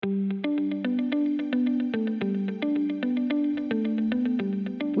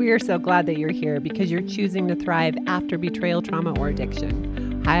We are so glad that you're here because you're choosing to thrive after betrayal, trauma, or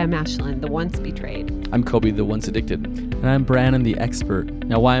addiction. Hi, I'm Ashlyn, the once betrayed. I'm Kobe, the once addicted. And I'm Brandon, the expert.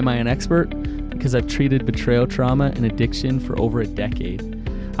 Now, why am I an expert? Because I've treated betrayal, trauma, and addiction for over a decade.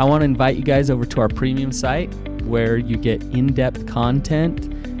 I want to invite you guys over to our premium site where you get in-depth content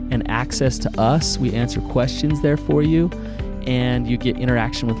and access to us. We answer questions there for you, and you get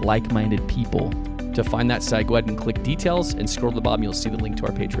interaction with like-minded people. To find that site, go ahead and click details and scroll to the bottom. You'll see the link to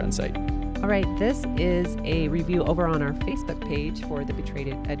our Patreon site. All right, this is a review over on our Facebook page for the Betrayed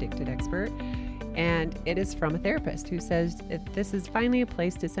Addicted Expert. And it is from a therapist who says this is finally a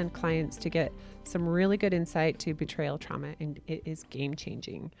place to send clients to get some really good insight to betrayal trauma. And it is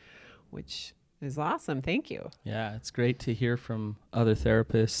game-changing, which is awesome. Thank you. Yeah, it's great to hear from other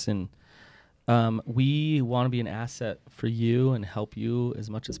therapists. And we want to be an asset for you and help you as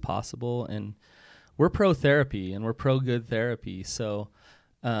much as possible. And we're pro therapy and we're pro good therapy. So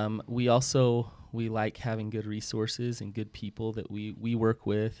we like having good resources and good people that we work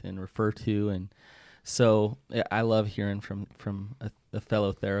with and refer to. And so I love hearing from a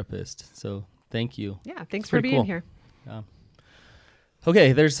fellow therapist. So thank you. Yeah, thanks for being here.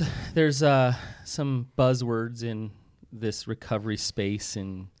 Okay, there's some buzzwords in this recovery space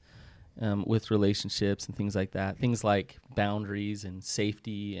and with relationships and things like that. Things like boundaries and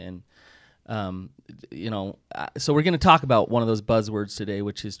safety and so we're going to talk about one of those buzzwords today,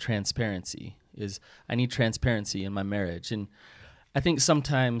 which is transparency. I need transparency in my marriage. And I think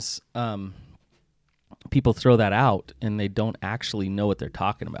sometimes people throw that out and they don't actually know what they're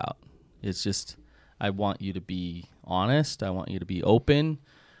talking about. It's just, I want you to be honest. I want you to be open.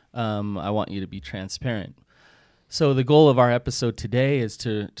 I want you to be transparent. So the goal of our episode today is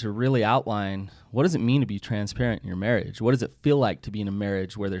to really outline, what does it mean to be transparent in your marriage? What does it feel like to be in a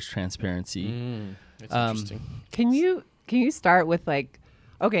marriage where there's transparency? That's interesting. Can you start with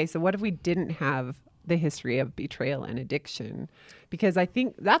okay, so what if we didn't have the history of betrayal and addiction? Because I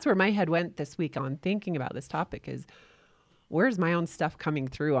think that's where my head went this week on thinking about this topic is, where's my own stuff coming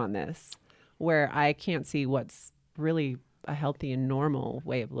through on this, where I can't see what's really a healthy and normal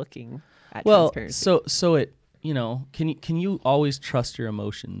way of looking at transparency? So it, can you always trust your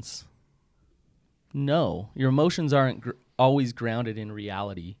emotions? No, your emotions aren't always grounded in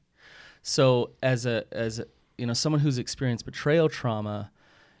reality. So as someone who's experienced betrayal trauma,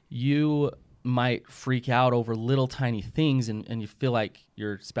 you might freak out over little tiny things and you feel like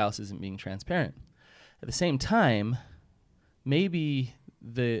your spouse isn't being transparent. At the same time, maybe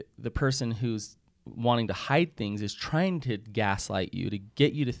the person who's wanting to hide things is trying to gaslight you to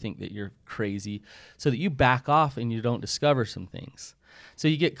get you to think that you're crazy so that you back off and you don't discover some things. So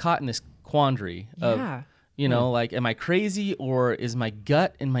you get caught in this quandary of, am I crazy, or is my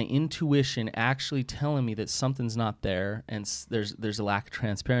gut and my intuition actually telling me that something's not there and there's a lack of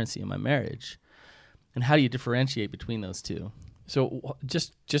transparency in my marriage? And how do you differentiate between those two? So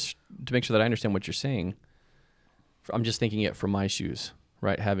just to make sure that I understand what you're saying, I'm just thinking it from my shoes,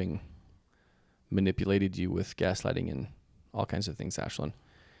 right? Having manipulated you with gaslighting and all kinds of things, Ashlyn.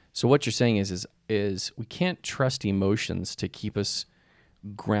 So what you're saying is we can't trust emotions to keep us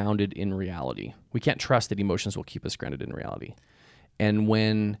grounded in reality. We can't trust that emotions will keep us grounded in reality. And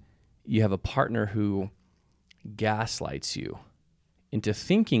when you have a partner who gaslights you into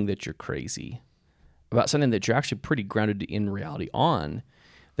thinking that you're crazy about something that you're actually pretty grounded in reality on,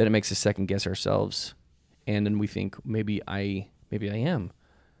 then it makes us second guess ourselves. And then we think maybe I am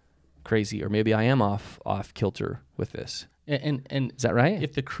crazy, or maybe I am off kilter with this. And is that right?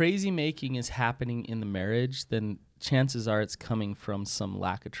 If the crazy making is happening in the marriage, then chances are it's coming from some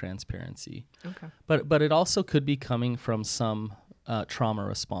lack of transparency. Okay. But it also could be coming from some trauma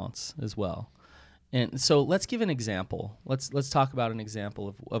response as well. And so let's give an example. Let's talk about an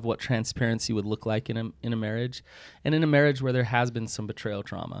example of what transparency would look like in a marriage, and in a marriage where there has been some betrayal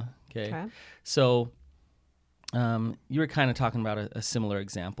trauma. Okay. So you were kind of talking about a similar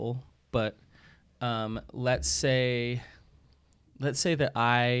example, but let's say that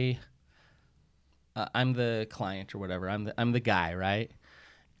I'm the client or whatever. I'm the guy, right?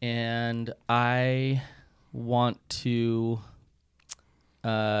 And I want to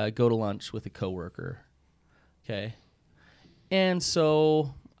go to lunch with a coworker. Okay. And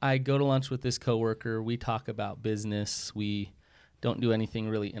so I go to lunch with this coworker. We talk about business. We don't do anything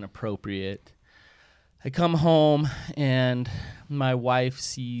really inappropriate. I come home and my wife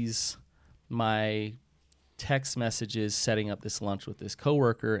sees my text messages setting up this lunch with this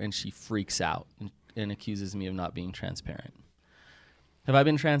coworker, and she freaks out and accuses me of not being transparent. Have I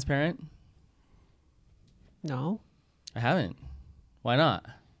been transparent? No. I haven't. Why not?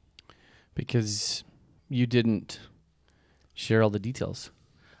 Because you didn't share all the details.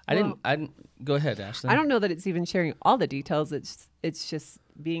 I didn't. Go ahead, Ashley. I don't know that it's even sharing all the details. It's just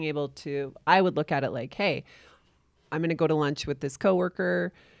being able to. I would look at it like, hey, I'm going to go to lunch with this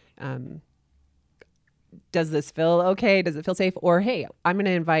coworker. Does this feel okay? Does it feel safe? Or hey, I'm going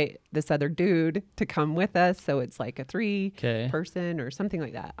to invite this other dude to come with us, so it's like a 3 person or something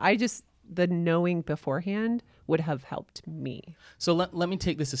like that. The knowing beforehand would have helped me. So let me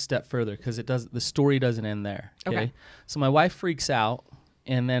take this a step further, because the story doesn't end there. Okay. So my wife freaks out,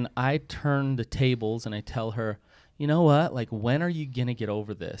 and then I turn the tables and I tell her, you know what? Like, when are you going to get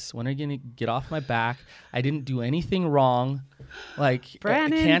over this? When are you going to get off my back? I didn't do anything wrong. Like,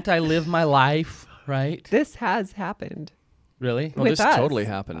 Brandon, can't I live my life? Right? This has happened. Really? Oh, with this us. totally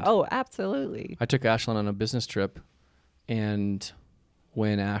happened. Oh, absolutely. I took Ashlyn on a business trip, and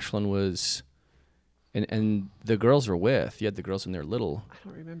when Ashlyn was, and the girls were with, you had the girls when they were little, I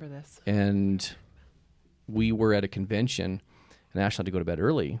don't remember this. and we were at a convention, and Ashlyn had to go to bed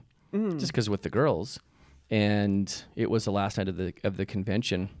early, just because with the girls, and it was the last night of the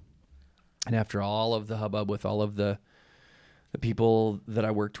convention, and after all of the hubbub with all of the people that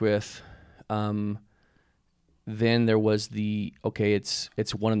I worked with, then there was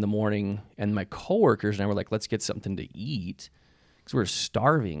it's 1 a.m, and my coworkers and I were like, let's get something to eat because we're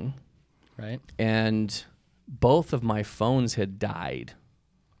starving. Right. And both of my phones had died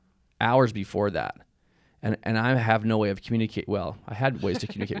hours before that. And I have no way of communicate. Well, I had ways to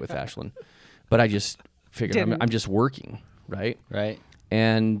communicate with Ashlyn, but I just figured I'm just working. Right. Right.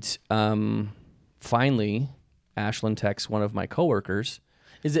 And, finally Ashlyn texts one of my coworkers.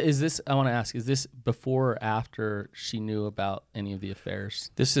 Is this, I want to ask, is this before or after she knew about any of the affairs?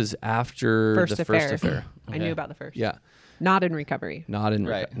 This is after the first affair. I knew about the first. Yeah. Not in recovery. Not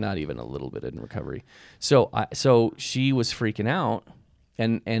even a little bit in recovery. So she was freaking out,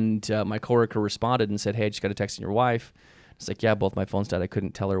 and my coworker responded and said, "Hey, I just got a text from your wife." It's like, yeah, both my phones died. I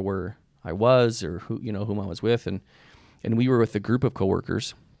couldn't tell her where I was or whom I was with, and we were with a group of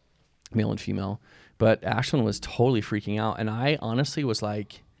coworkers, male and female. But Ashlyn was totally freaking out, and I honestly was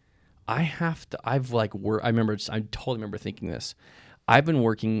like, I totally remember thinking this. I've been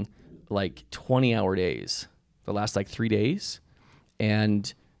working like 20-hour days the last like 3 days,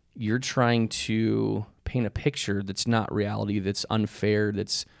 and you're trying to paint a picture that's not reality, that's unfair,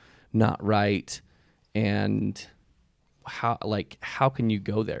 that's not right, and how can you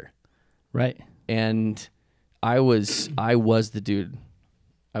go there? Right. And I was the dude.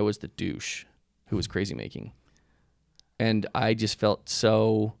 I was the douche who was crazy making. And I just felt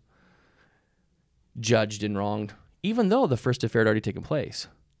so judged and wronged, even though the first affair had already taken place.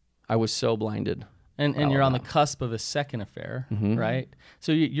 I was so blinded. And you're on the cusp of a second affair, right?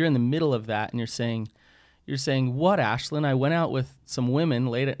 So you're in the middle of that, and you're saying, what, Ashlyn? I went out with some women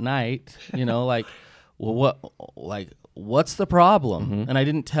late at night, like, well, what's the problem? And I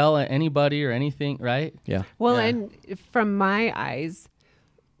didn't tell anybody or anything, right? Yeah. Well, Yeah. and from my eyes,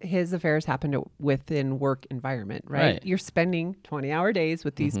 his affairs happened within work environment, right? You're spending 20-hour days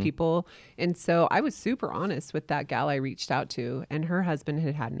with these people. And so I was super honest with that gal I reached out to, and her husband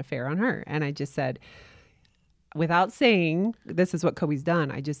had an affair on her. And I just said, without saying this is what Kobe's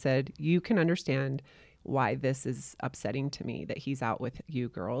done, I just said, you can understand why this is upsetting to me that he's out with you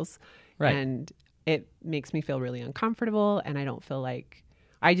girls. Right. And it makes me feel really uncomfortable, and I don't feel like,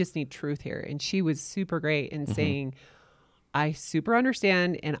 I just need truth here. And she was super great in saying, I super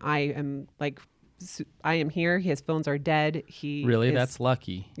understand, and I am here. His phones are dead. That's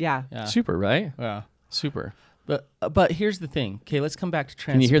lucky. Yeah. Super, right? Yeah. Super. But here's the thing. Okay, let's come back to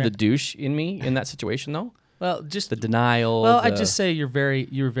Can you transparent. hear the douche in me in that situation though? Well, just The denial. Well, I'd just say you're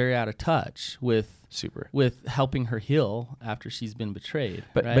very out of touch with helping her heal after she's been betrayed.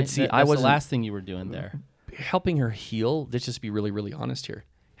 But right? see, that's I the wasn't last thing you were doing there. helping her heal. Let's just be really, really honest here.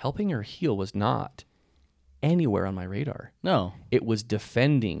 Helping her heal was not anywhere on my radar. No. It was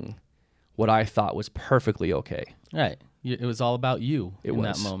defending what I thought was perfectly okay. Right. It was all about you It in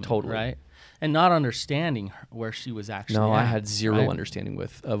was, that moment. totally. Right. And not understanding where she was actually No, at, I had zero right? understanding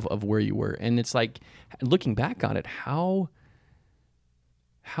of where you were. And it's like, looking back on it, how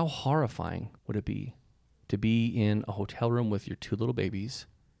horrifying would it be to be in a hotel room with your 2 little babies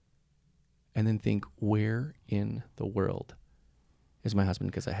and then think, where in the world is my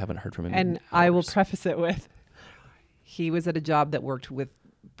husband? Because I haven't heard from him And in I will hours. preface it with, he was at a job that worked with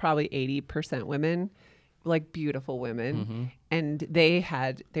probably 80% women, like beautiful women. And they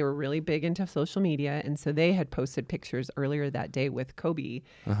were really big into social media. And so they had posted pictures earlier that day with Kobe.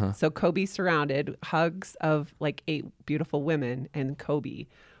 So Kobe surrounded hugs of like 8 beautiful women, and Kobe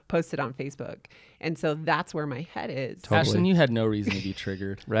posted on Facebook. And so that's where my head is. Totally. Ashlyn, you had no reason to be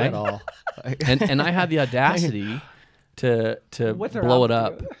triggered Right? at all. and I had the audacity to What's her blow it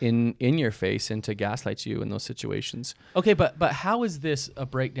up up in your face and to gaslight you in those situations. Okay, but how is this a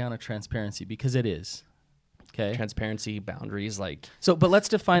breakdown of transparency? Because it is. Okay. Transparency, boundaries, like So, but let's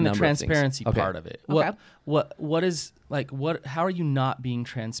define the Number of things. transparency Okay. part of it. Okay. What is like what? How are you not being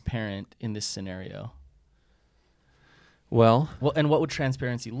transparent in this scenario? well, Well, and what would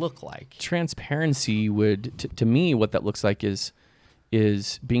transparency look like? transparency would to me what that looks like is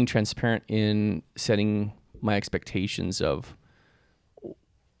being transparent in setting my expectations of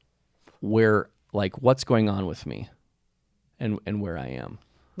where, like, what's going on with me and where I am.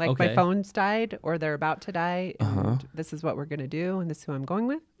 Like Okay. my phone's died or they're about to die, and this is what we're gonna do, and this is who I'm going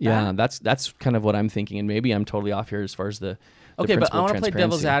with. Yeah, that's kind of what I'm thinking, and maybe I'm totally off here as far as the Okay, but I want want to play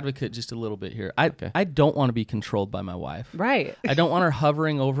devil's advocate just a little bit here. I don't want to be controlled by my wife. Right. I don't want her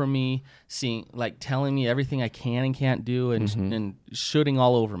hovering over me, telling me everything I can and can't do, and shooting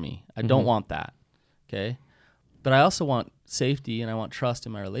all over me. I don't want that. Okay, but I also want safety and I want trust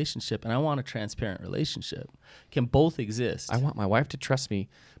in my relationship, and I want a transparent relationship. Can both exist? I want my wife to trust me,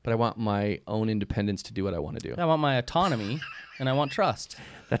 but I want my own independence to do what I want to do. I want my autonomy and I want trust.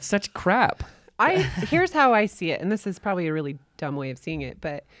 That's such crap. Here's how I see it, and this is probably a really dumb way of seeing it,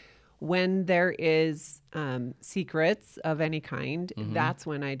 but when there is secrets of any kind, that's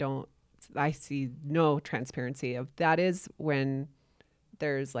when I see no transparency of. That is when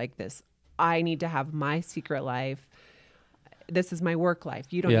there's like this, I need to have my secret life. This is my work life.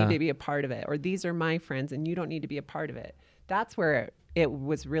 You don't need to be a part of it. Or these are my friends and you don't need to be a part of it. That's where it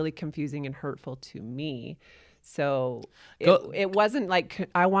was really confusing and hurtful to me. So it wasn't like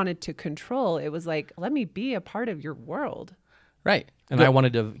I wanted to control. It was like, let me be a part of your world. Right. And I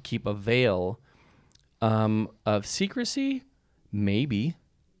wanted to keep a veil of secrecy. Maybe,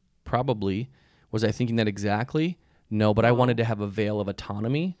 probably. Was I thinking that exactly? No, but I wanted to have a veil of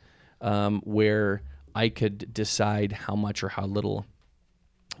autonomy where I could decide how much or how little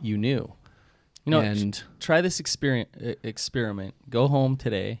you knew. You know, and try this experiment. Go home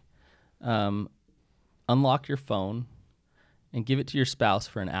today, unlock your phone, and give it to your spouse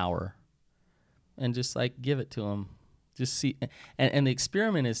for an hour, and just like give it to them. Just see, and the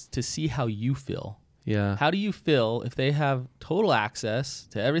experiment is to see how you feel. yeah, How do you feel if they have total access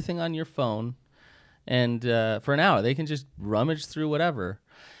to everything on your phone, and for an hour they can just rummage through whatever?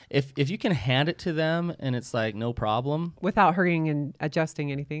 If you can hand it to them and it's like no problem, Without hurrying and adjusting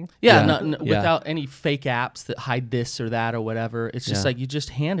anything. Yeah. without any fake apps that hide this or that or whatever, it's just Yeah. like you just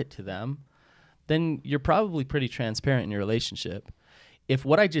hand it to them, then you're probably pretty transparent in your relationship. If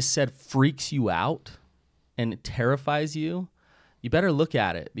what I just said freaks you out and it terrifies you, you better look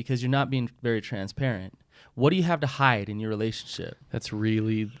at it because you're not being very transparent. What do you have to hide in your relationship? that's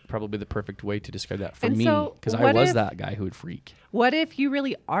really probably the perfect way to describe that for And me, so because I what was if- that guy who would freak. What if you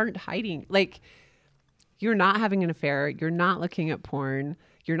really aren't hiding? Like, you're not having an affair. You're not looking at porn.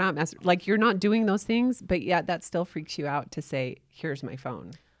 You're not you're not doing those things, but yet that still freaks you out to say, "Here's my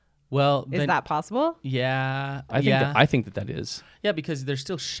phone." Well, Is that possible? Yeah, I think that is. yeah, because there's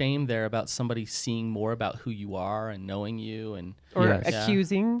still shame there about somebody seeing more about who you are and knowing you, and Or Yes. Yeah.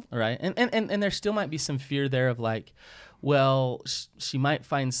 accusing? right, and there still might be some fear there of like, well, she might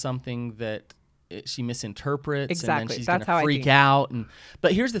find something that she misinterprets, Exactly. and then she's That's how gonna I freak think. out.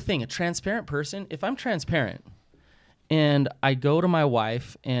 But here's the thing: a transparent person, if I'm transparent, and I go to my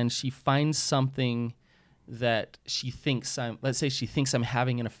wife and she finds something that she thinks let's say she thinks I'm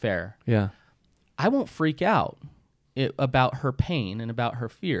having an affair, Yeah. I won't freak out about her pain and about her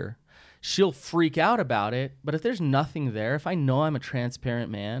fear. She'll freak out about it, but if there's nothing there, if I know I'm a transparent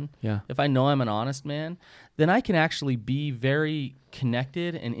man, Yeah. if I know I'm an honest man, then I can actually be very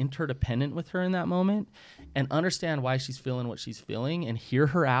connected and interdependent with her in that moment and understand why she's feeling what she's feeling and hear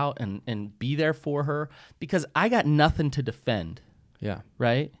her out and be there for her because I got nothing to defend, Yeah.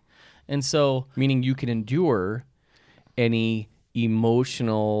 right? And so Meaning you can endure any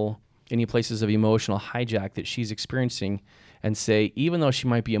places of emotional hijack that she's experiencing and say, even though she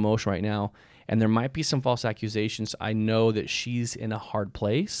might be emotional right now and there might be some false accusations, I know that she's in a hard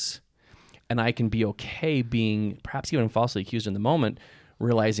place and I can be okay being perhaps even falsely accused in the moment,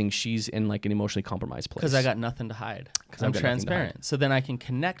 realizing she's in like an emotionally compromised place. because I got nothing to hide. Because I've I'm got nothing to transparent. So then I can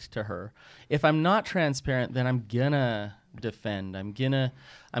connect to her. If I'm not transparent, then I'm gonna defend. I'm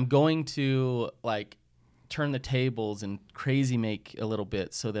going to like turn the tables and crazy make a little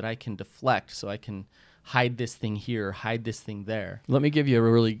bit so that I can deflect, so I can hide this thing here, hide this thing there. Let me give you a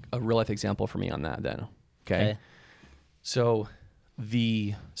real life example for me on that then. Okay. So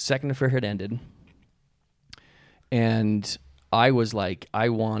the second affair had ended and I was like, I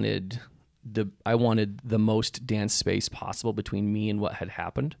wanted the most dance space possible between me and what had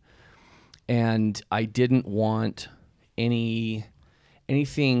happened. And I didn't want anything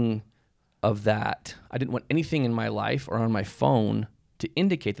of that. I didn't want anything in my life or on my phone to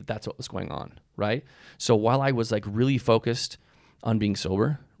indicate that that's what was going on, right? So while I was like really focused on being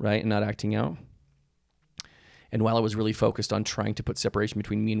sober, right, and not acting out, and while I was really focused on trying to put separation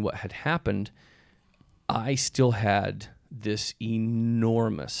between me and what had happened, I still had this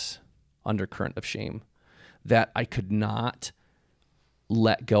enormous undercurrent of shame that I could not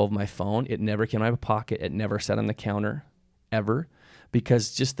let go of my phone. It never came out of my pocket. It never sat on the counter, ever,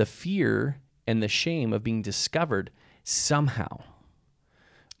 because just the fear and the shame of being discovered somehow.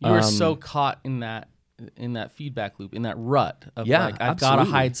 You were so caught in that feedback loop, in that rut of like, I've got to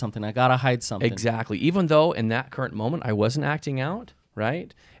hide something. I got to hide something. Exactly. Even though in that current moment I wasn't acting out,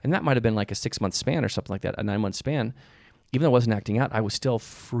 right? And that might have been like a 6-month span or something like that, a 9-month span. Even though I wasn't acting out, I was still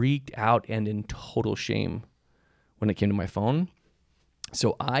freaked out and in total shame when it came to my phone.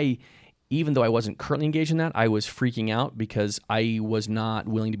 So even though I wasn't currently engaged in that, I was freaking out because I was not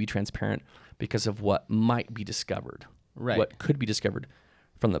willing to be transparent because of what might be discovered, right? What could be discovered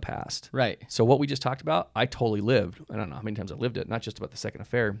from the past. Right. So what we just talked about, I totally lived. I don't know how many times I lived it, not just about the second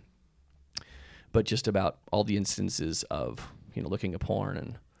affair, but just about all the instances of, looking at porn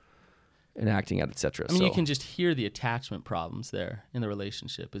and acting out, etc. I mean, you can just hear the attachment problems there in the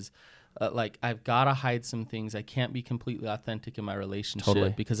relationship is like, I've got to hide some things. I can't be completely authentic in my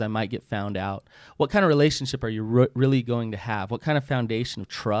relationship because I might get found out. What kind of relationship are you really going to have? What kind of foundation of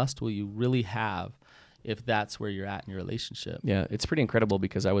trust will you really have if that's where you're at in your relationship? Yeah, it's pretty incredible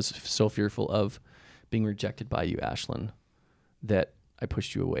because I was so fearful of being rejected by you, Ashlyn, that I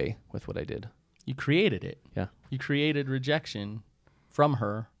pushed you away with what I did. You created it. Yeah. You created rejection from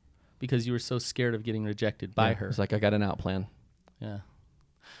her because you were so scared of getting rejected by her. It's like, I got an out plan. Yeah.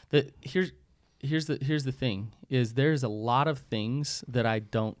 Here's the thing is there's a lot of things that I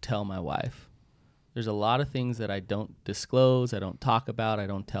don't tell my wife. There's a lot of things that I don't disclose, I don't talk about, I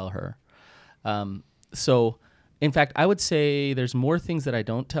don't tell her. So, in fact, I would say there's more things that I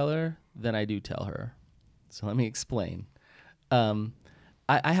don't tell her than I do tell her. So let me explain.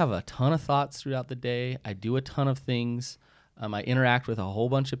 I have a ton of thoughts throughout the day. I do a ton of things. I interact with a whole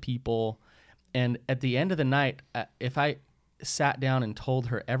bunch of people. And at the end of the night, if I sat down and told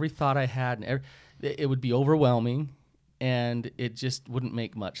her every thought I had, and it would be overwhelming, and it just wouldn't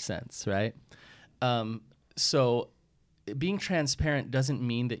make much sense, right? So being transparent doesn't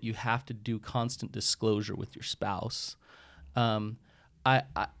mean that you have to do constant disclosure with your spouse.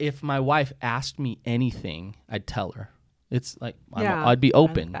 If my wife asked me anything, I'd tell her. It's like I'd be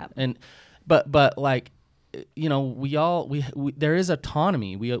open, but like, we there is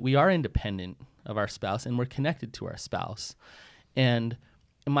autonomy. We are independent of our spouse, and we're connected to our spouse. And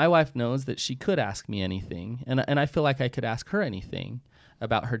my wife knows that she could ask me anything, and I feel like I could ask her anything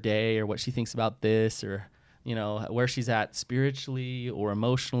about her day or what she thinks about this, or where she's at spiritually or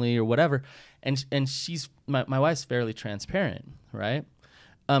emotionally or whatever. And she's my wife's fairly transparent, right?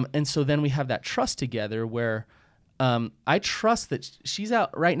 And so then we have that trust together where I trust that she's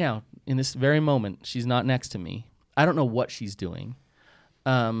out right now in this very moment. She's not next to me. I don't know what she's doing.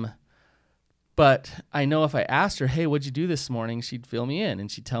 But I know if I asked her, hey, what'd you do this morning? She'd fill me in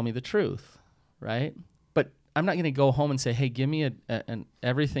and she'd tell me the truth, right? But I'm not going to go home and say, hey, give me an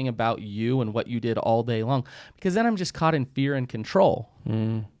everything about you and what you did all day long, because then I'm just caught in fear and control.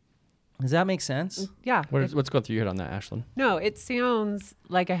 Does that make sense? Yeah. What's going through your head on that, Ashlyn? No, it sounds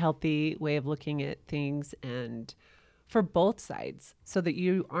like a healthy way of looking at things, and for both sides, so that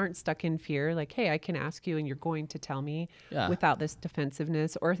you aren't stuck in fear. Like, hey, I can ask you and you're going to tell me without this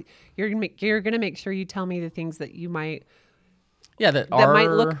defensiveness, or you're going to make sure you tell me the things that you might, that might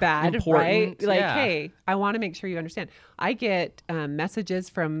look bad, important. Right? Like, hey, I want to make sure you understand. I get messages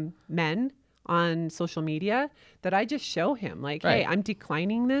from men on social media that I just show him, like, hey, I'm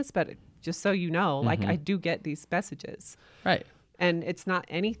declining this, but just so you know, like, I do get these messages. Right. And it's not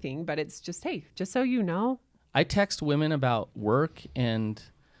anything, but it's just, hey, just so you know. I text women about work,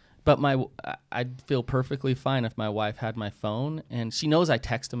 but I'd feel perfectly fine if my wife had my phone, and she knows I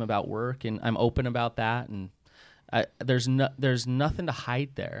text them about work, and I'm open about that, and there's nothing to hide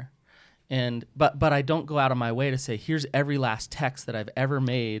there, but I don't go out of my way to say, here's every last text that I've ever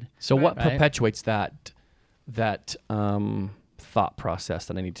made. So what perpetuates that thought process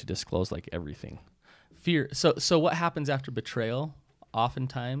that I need to disclose like everything? Fear. So what happens after betrayal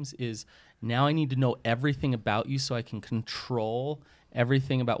oftentimes is, now I need to know everything about you so I can control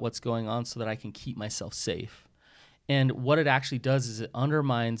everything about what's going on so that I can keep myself safe. And what it actually does is it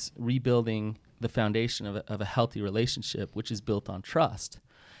undermines rebuilding the foundation of a healthy relationship, which is built on trust,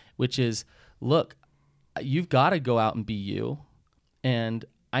 which is, look, you've got to go out and be you, and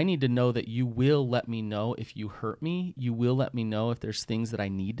I need to know that you will let me know if you hurt me. You will let me know if there's things that I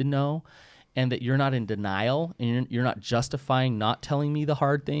need to know, and that you're not in denial and you're not justifying not telling me the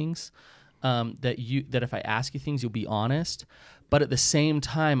hard things. That if I ask you things, you'll be honest. But at the same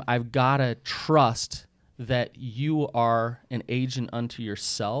time, I've got to trust that you are an agent unto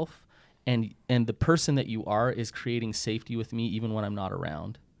yourself, and the person that you are is creating safety with me even when I'm not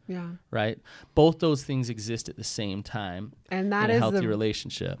around. Yeah. Right? Both those things exist at the same time. And that in a is healthy the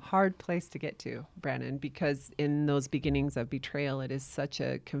relationship. hard place to get to, Brandon, because in those beginnings of betrayal, it is such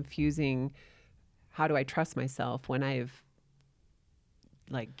a confusing, how do I trust myself when I've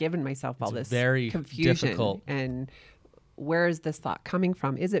like given myself all this very confusion? difficult. And where is this thought coming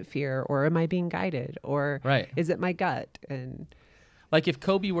from? Is it fear, or am I being guided, or Right. is it my gut? And Like if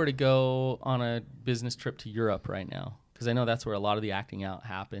Kobe were to go on a business trip to Europe right now, because I know that's where a lot of the acting out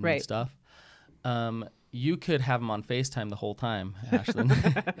happened and Right. stuff. You could have him on FaceTime the whole time, Ashlyn.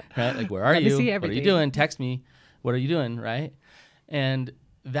 Right? Like, where are Let me you? see What are everything. you doing? Text me. What are you doing? Right? And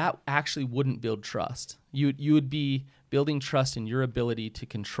that actually wouldn't build trust. You would be building trust in your ability to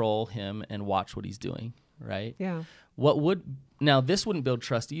control him and watch what he's doing. Right? yeah, Now this wouldn't build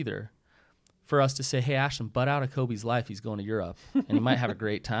trust either. For us to say, hey, Ashlyn, butt out of Kobe's life. He's going to Europe and he might have a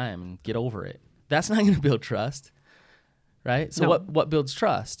great time and get over it. That's not going to build trust. Right? So No. what builds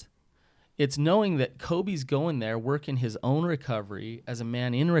trust? It's knowing that Kobe's going there, working his own recovery as a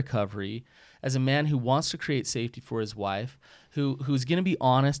man in recovery, as a man who wants to create safety for his wife, who's going to be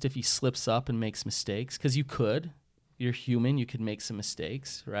honest if he slips up and makes mistakes, because you could. You're human. You could make some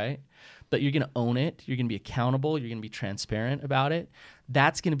mistakes, right? But you're going to own it. You're going to be accountable. You're going to be transparent about it.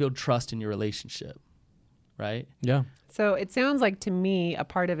 That's going to build trust in your relationship, right? Yeah. so it sounds like to me a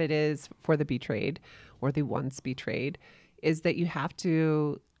part of it is for the betrayed or the once betrayed is that you have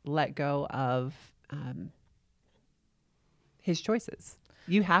to let go of his choices.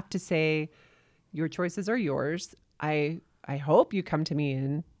 You have to say, your choices are yours. I hope you come to me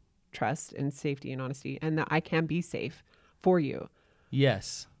in trust and safety and honesty, and that I can be safe for you.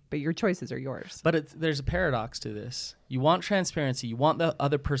 Yes. But your choices are yours. But there's a paradox to this. You want transparency. You want the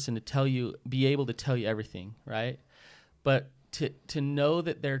other person to be able to tell you everything, right? But to know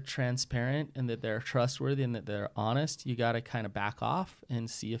that they're transparent and that they're trustworthy and that they're honest, you got to kind of back off and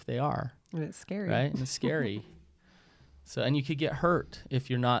see if they are, And it's scary. right? And it's scary. And you could get hurt if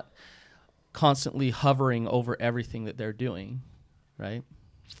you're not constantly hovering over everything that they're doing, right?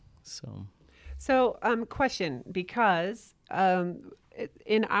 So, question, because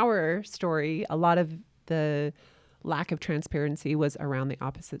in our story, a lot of the lack of transparency was around the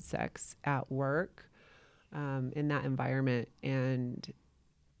opposite sex at work, in that environment. And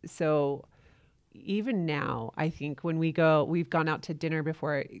so even now, I think when we've gone out to dinner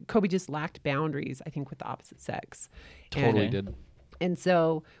before, Kobe just lacked boundaries, I think, with the opposite sex. Totally Okay. did. And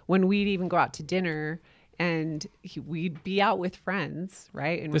so when we'd even go out to dinner and we'd be out with friends,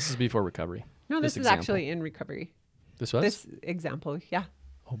 right? And This is before recovery. no, this is example. actually in recovery. This was? This example, yeah.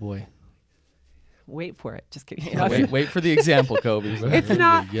 Oh, boy. Wait for it. Just kidding. Yeah, wait for the example, Kobe. It's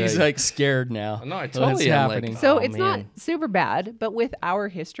not. He's like scared now. No, I What's totally am, like, happening? So Oh, it's not man. super bad, but with our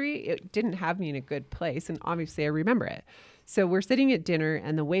history, it didn't have me in a good place. And obviously I remember it. So we're sitting at dinner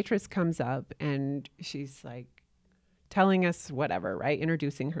and the waitress comes up and she's like telling us whatever, right?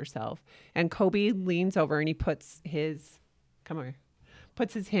 Introducing herself. And Kobe leans over and he puts his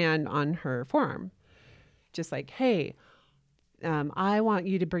hand on her forearm. Just like, hey, I want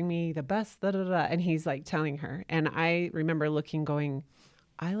you to bring me the best, da, da, da. And he's like telling her. And I remember looking, going,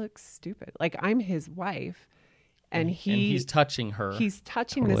 I look stupid. Like I'm his wife. And he's touching her. He's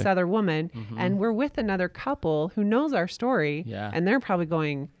touching Totally. this other woman. And we're with another couple who knows our story. Yeah. And they're probably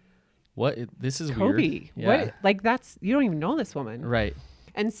going, What? This is Kobe, weird. Yeah. what? Like you don't even know this woman. Right.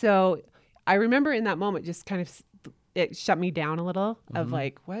 And so I remember in that moment, just kind of, it shut me down a little of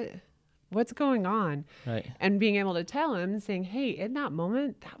like, what's going on? Right. And being able to tell him, saying, hey, in that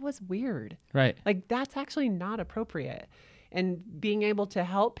moment, that was weird. Right. Like, that's actually not appropriate. And being able to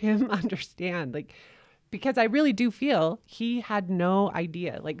help him understand, like, because I really do feel he had no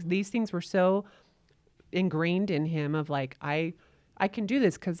idea. Like, these things were so ingrained in him of like, I can do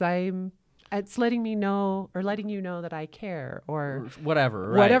this because it's letting me know or letting you know that I care or Whatever.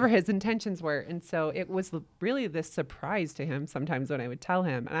 Right. whatever his intentions were. And so it was really this surprise to him sometimes when I would tell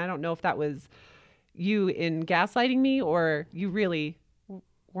him. And I don't know if that was you in gaslighting me or you really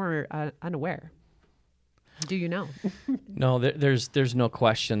were unaware. Do you know? No, there's no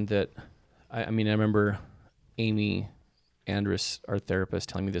question that, I mean, I remember Amy Andrus, our therapist,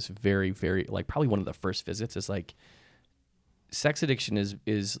 telling me this very, very, like probably one of the first visits is like, sex addiction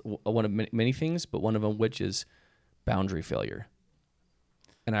is one of many things, but one of them which is boundary failure.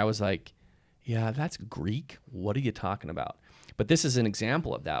 And I was like, yeah, that's Greek. What are you talking about? But this is an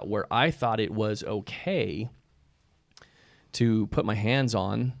example of that, where I thought it was okay to put my hands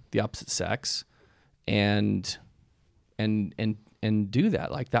on the opposite sex and do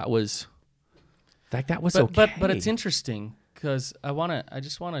that. Like that was okay. But it's interesting because I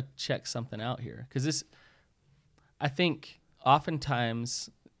just want to check something out here, because I think oftentimes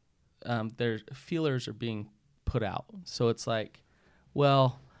their feelers are being put out. So it's like,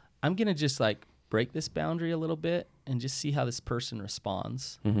 well, I'm gonna just like break this boundary a little bit and just see how this person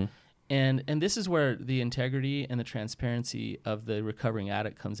responds. Mm-hmm. And this is where the integrity and the transparency of the recovering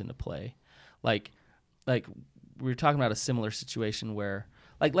addict comes into play. Like we were talking about a similar situation where,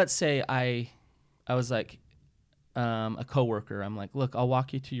 like, let's say I was like a coworker. I'm like, look, I'll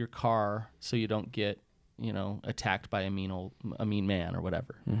walk you to your car so you don't get, attacked by a mean man or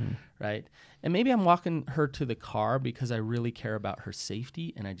whatever, right? And maybe I'm walking her to the car because I really care about her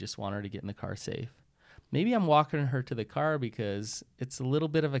safety and I just want her to get in the car safe. Maybe I'm walking her to the car because it's a little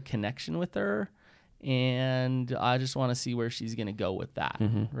bit of a connection with her and I just want to see where she's going to go with that,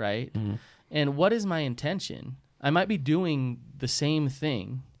 right? Mm-hmm. And what is my intention? I might be doing the same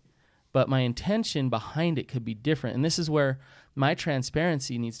thing, but my intention behind it could be different. And this is where my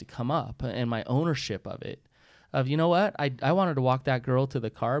transparency needs to come up and my ownership of it. Of, you know what? I wanted to walk that girl to the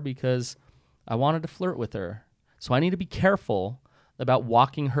car because I wanted to flirt with her. So I need to be careful about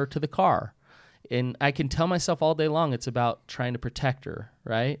walking her to the car. And I can tell myself all day long it's about trying to protect her,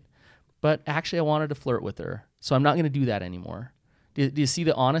 right? But actually I wanted to flirt with her. So I'm not going to do that anymore. Do you see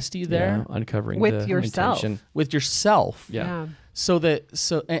the honesty there? Yeah, uncovering with the yourself. intention. With yourself. Yeah.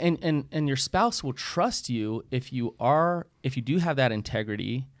 And your spouse will trust you if you do have that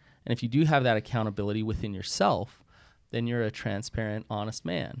integrity and if you do have that accountability within yourself, then you're a transparent, honest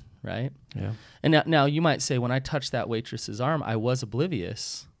man, right? Yeah. And now you might say, when I touched that waitress's arm, I was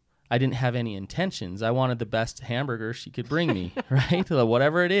oblivious. I didn't have any intentions. I wanted the best hamburger she could bring me, right?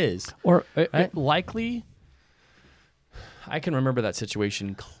 Whatever it is. Or right? likely, I can remember that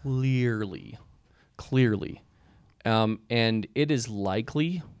situation clearly. And it is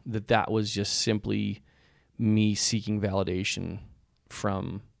likely that was just simply me seeking validation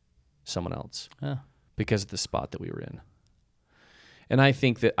from someone else because of the spot that we were in. And I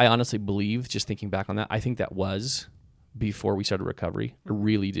honestly believe, just thinking back on that, I think that was before we started recovery. I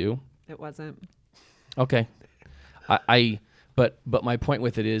really do. It wasn't. Okay. But my point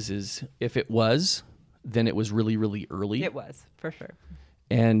with it is if it was, then it was really, really early. It was, for sure.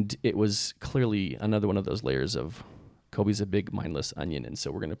 And it was clearly another one of those layers of Kobe's a big mindless onion, and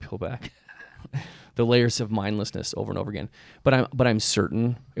so we're going to peel back the layers of mindlessness over and over again. But I'm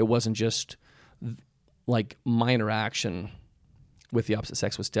certain it wasn't just like my interaction with the opposite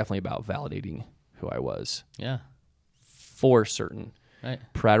sex was definitely about validating who I was. Yeah. For certain. Right.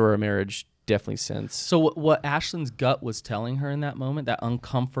 Prior to our marriage, definitely since. So what Ashlyn's gut was telling her in that moment, that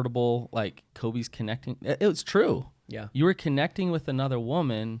uncomfortable, like Kobe's connecting, it was true. Yeah. You were connecting with another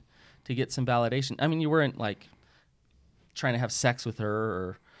woman to get some validation. I mean, you weren't like trying to have sex with her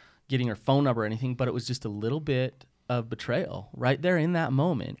or getting her phone number or anything, but it was just a little bit of betrayal right there in that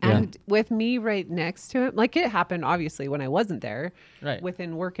moment. And with me right next to him, like it happened obviously when I wasn't there, right,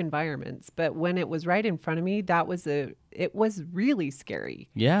 within work environments, but when it was right in front of me, it was really scary.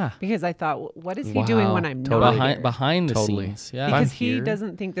 Yeah. Because I thought, what is he doing when I'm not here? Behind the scenes. Yeah. Because he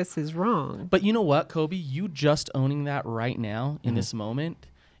doesn't think this is wrong. But you know what, Kobe, you just owning that right now in this moment,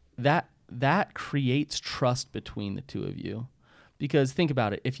 that creates trust between the two of you. Because think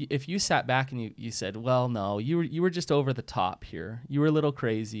about it. If you sat back and you said, well, no, you were just over the top here. You were a little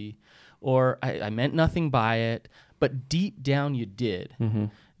crazy, or I meant nothing by it, but deep down you did. Mm-hmm.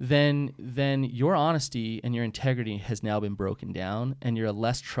 Then your honesty and your integrity has now been broken down, and you're a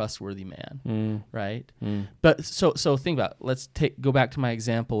less trustworthy man, right? Mm. But so think about it. Let's go back to my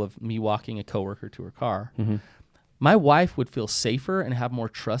example of me walking a coworker to her car. Mm-hmm. My wife would feel safer and have more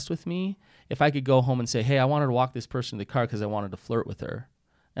trust with me if I could go home and say, hey, I wanted to walk this person to the car because I wanted to flirt with her.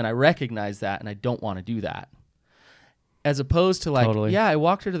 And I recognize that, and I don't want to do that. As opposed to like, yeah, I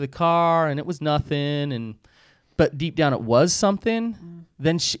walked her to the car, and it was nothing, but deep down it was something.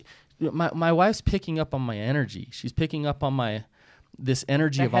 Then my wife's picking up on my energy. She's picking up on this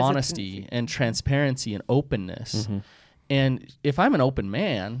energy of honesty and transparency and openness. Mm-hmm. And if I'm an open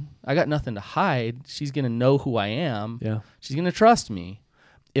man, I got nothing to hide. She's going to know who I am. Yeah. She's going to trust me.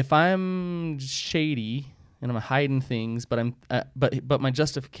 If I'm shady and I'm hiding things, but my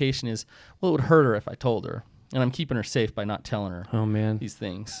justification is, well, it would hurt her if I told her, and I'm keeping her safe by not telling her these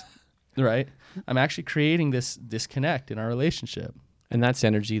things, right? I'm actually creating this disconnect in our relationship. And that's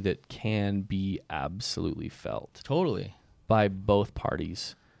energy that can be absolutely felt. Totally. by both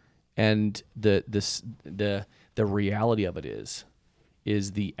parties. And the reality of it is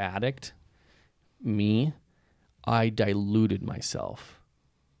the addict, me, I diluted myself.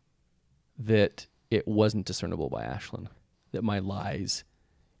 That it wasn't discernible by Ashlyn. That my lies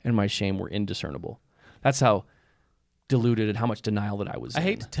and my shame were indiscernible. That's how diluted and how much denial that I was in. I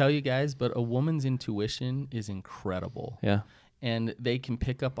hate to tell you guys, but a woman's intuition is incredible. Yeah. And they can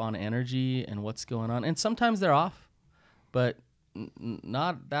pick up on energy and what's going on. And sometimes they're off, but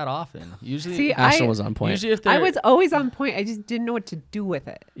not that often. Usually, See, Ashlyn was on point. usually if I they're was always on point. I just didn't know what to do with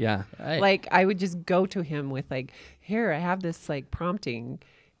it. Yeah. right. Like I would just go to him with like, here, I have this like prompting.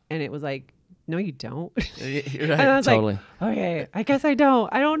 And it was like, no, you don't. You're And I right. was Totally. like, okay, I guess I don't.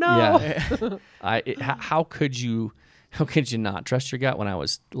 I don't know. Yeah. How could you not trust your gut when I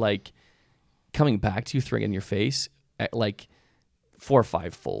was like coming back to you, throwing it in your face at like 4 or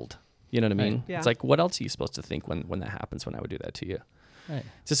 5 fold? You know what I mean? Right. Yeah. It's like, what else are you supposed to think when that happens, when I would do that to you? Right.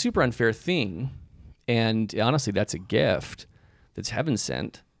 It's a super unfair thing. And honestly, that's a gift that's heaven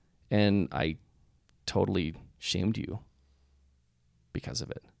sent. And I totally shamed you because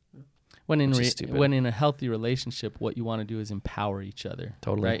of it. When in Which is stupid. when in a healthy relationship, what you want to do is empower each other.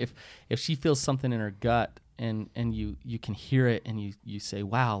 Totally. Right. If she feels something in her gut and you can hear it and you say,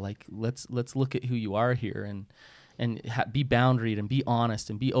 wow, like let's look at who you are here and be boundaried and be honest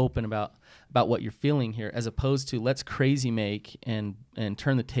and be open about what you're feeling here, as opposed to let's crazy make and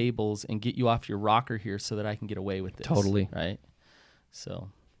turn the tables and get you off your rocker here so that I can get away with this. Totally. Right. So.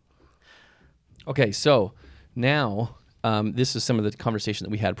 Okay, so now this is some of the conversation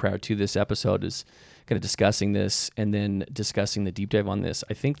that we had prior to this episode, is kind of discussing this and then discussing the deep dive on this.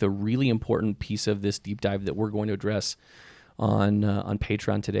 I think the really important piece of this deep dive that we're going to address on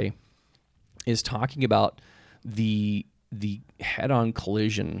Patreon today is talking about the head-on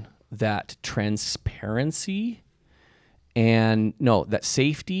collision that transparency and that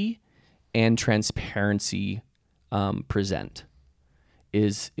safety and transparency present.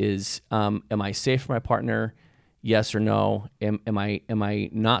 Is am I safe for my partner? Yes or no? Am I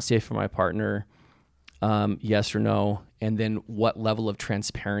not safe for my partner? Yes or no? And then what level of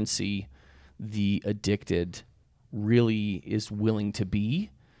transparency the addicted really is willing to be,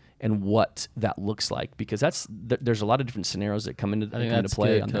 and what that looks like, because there's a lot of different scenarios that come into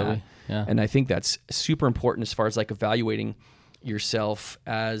play good, on Toby. that. Yeah. And I think that's super important as far as like evaluating yourself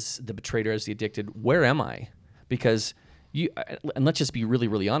as the betrayer, as the addicted. Where am I? Because and let's just be really,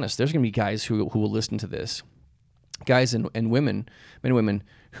 really honest. There's going to be guys who will listen to this, guys and women, men and women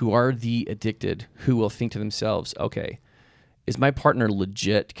who are the addicted, who will think to themselves, okay, is my partner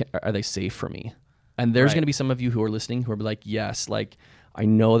legit? Are they safe for me? And there's Right. going to be some of you who are listening who are like, yes, like I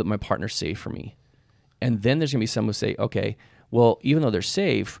know that my partner's safe for me. And then there's going to be some who say, okay, well, even though they're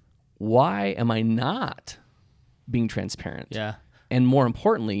safe, why am I not being transparent? Yeah. And more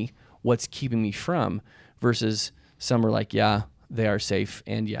importantly, what's keeping me from? Versus some are like, yeah, they are safe,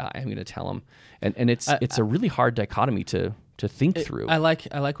 and yeah, I'm going to tell them. And it's a really hard dichotomy to think through. I like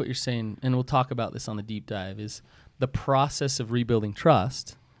what you're saying, and we'll talk about this on the deep dive, is the process of rebuilding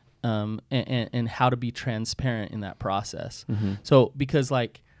trust, and how to be transparent in that process. Mm-hmm. So, because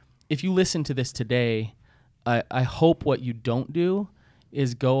like, if you listen to this today, I hope what you don't do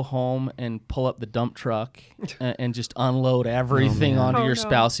is go home and pull up the dump truck and just unload everything man. onto Oh, your no.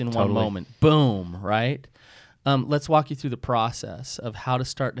 spouse in one Totally. moment. Boom, right? Let's walk you through the process of how to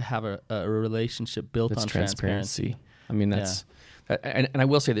start to have a relationship built That's on transparency. I mean, that's and I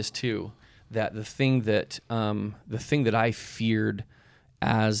will say this too, that the thing that I feared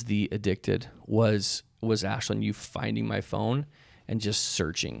as the addicted was Ashlyn, you finding my phone and just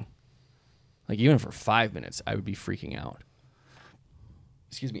searching. Like even for 5 minutes, I would be freaking out.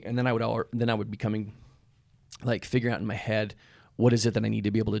 Excuse me. And then I would be coming, like figuring out in my head, what is it that I need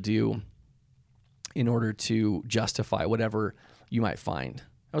to be able to do in order to justify whatever you might find.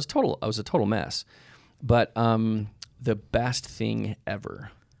 I was a total mess. But the best thing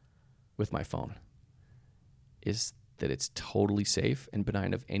ever with my phone is that it's totally safe and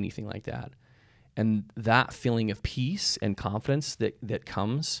benign of anything like that. And that feeling of peace and confidence that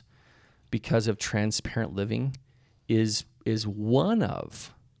comes because of transparent living is one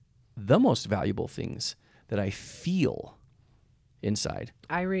of the most valuable things that I feel inside.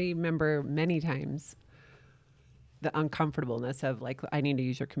 I remember many times the uncomfortableness of like, I need to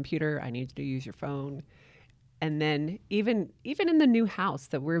use your computer, I need to use your phone. And then even in the new house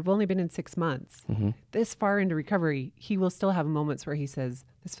that we've only been in 6 months, this far into recovery, he will still have moments where he says,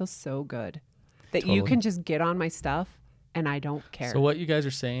 this feels so good that you Totally. can just get on my stuff and I don't care. So what you guys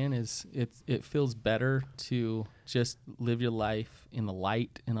are saying is it feels better to just live your life in the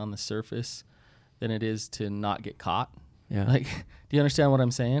light and on the surface than it is to not get caught. Yeah. Like, do you understand what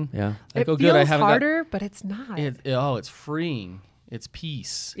I'm saying? Yeah. Like, it feels harder, but it's not. It's freeing. It's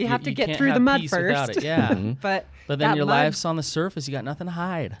peace. You have to get can't through the have mud peace without first. it. Yeah. but But then that your mud- life's on the surface. You got nothing to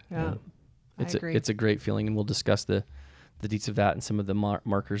hide. Yeah. I agree. It's a great feeling, and we'll discuss the deets of that and some of the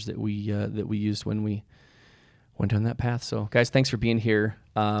markers that we used when we went down that path. So, guys, thanks for being here.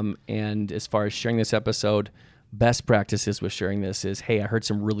 And as far as sharing this episode, best practices with sharing this is, hey, I heard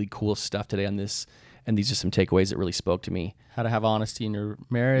some really cool stuff today on this, and these are some takeaways that really spoke to me. How to have honesty in your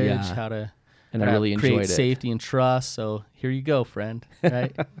marriage. Yeah. How to And I really create enjoyed it. safety and trust. So here you go, friend.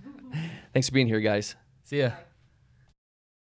 Right? Thanks for being here, guys. See ya.